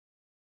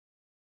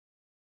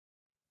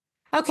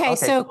Okay, Okay,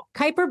 so cool.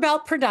 Keiper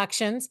Belt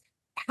Productions.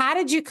 How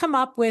did you come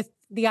up with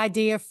the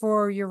idea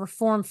for your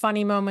Reform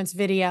Funny Moments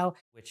video?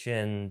 Which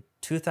in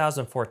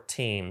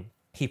 2014,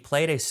 he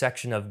played a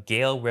section of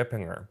Gail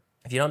Rippinger.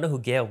 If you don't know who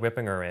Gail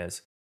Rippinger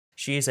is,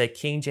 she is a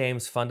King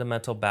James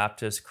fundamental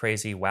Baptist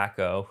crazy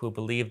wacko who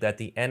believed that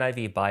the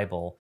NIV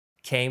Bible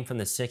came from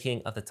the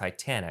sinking of the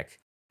Titanic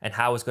and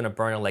how it was going to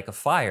burn in a lake of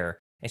fire.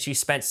 And she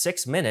spent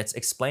 6 minutes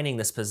explaining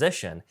this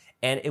position.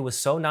 And it was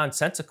so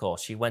nonsensical.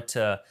 She went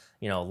to,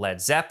 Led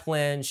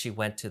Zeppelin, she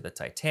went to the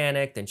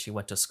Titanic, then she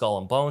went to Skull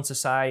and Bone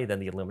Society, then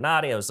the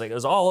Illuminati. It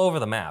was all over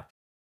the map.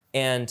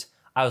 And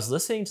I was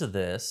listening to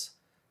this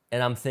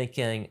and I'm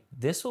thinking,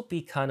 this will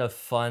be kind of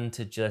fun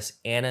to just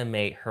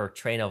animate her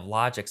train of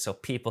logic so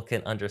people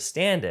can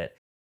understand it.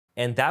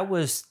 And that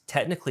was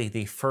technically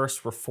the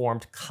first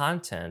Reformed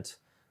content,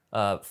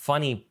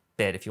 funny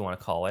bit, if you want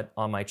to call it,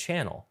 on my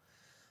channel.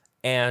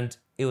 And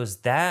it was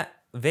that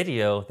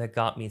video that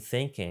got me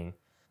thinking,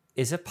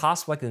 is it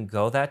possible I can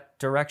go that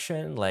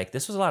direction? Like,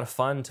 this was a lot of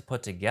fun to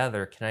put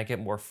together. Can I get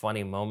more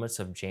funny moments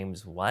of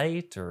James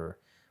White or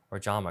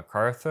John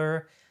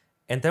MacArthur?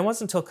 And then it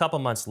wasn't until a couple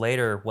months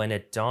later when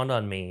it dawned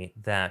on me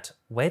that,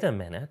 wait a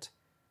minute,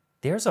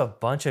 there's a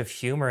bunch of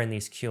humor in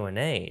these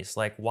Q&As.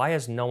 Like, why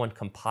has no one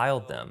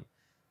compiled them?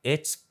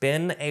 It's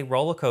been a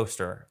roller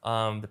coaster.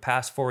 The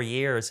past 4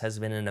 years has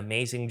been an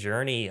amazing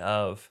journey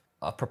of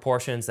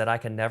proportions that I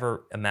can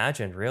never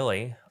imagine,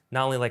 really.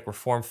 Not only like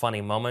Reform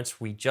Funny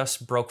Moments, we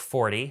just broke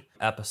 40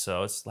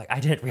 episodes. Like, I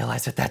didn't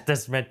realize that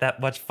just meant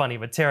that much funny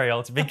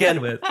material to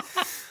begin with.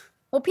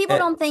 Well, people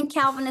don't think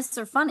Calvinists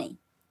are funny.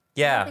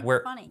 Yeah,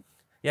 we're funny.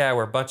 Yeah,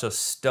 we're a bunch of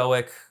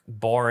stoic,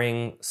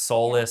 boring,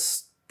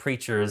 soulless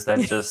preachers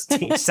that just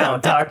teach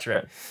sound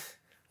doctrine.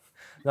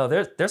 No,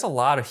 there's a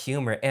lot of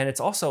humor, and it's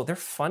also, they're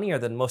funnier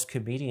than most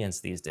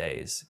comedians these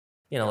days.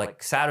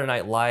 Like Saturday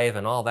Night Live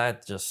and all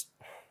that, just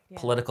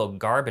political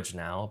garbage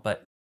now,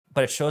 but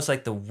it shows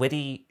like the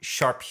witty,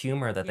 sharp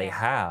humor that they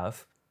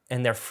have,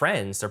 and they're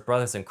friends, they're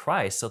brothers in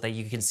Christ, so that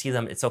you can see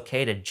them, it's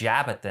okay to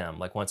jab at them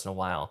like once in a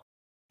while.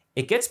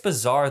 It gets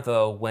bizarre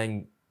though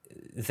when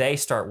they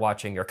start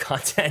watching your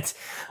content.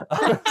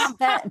 I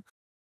bet.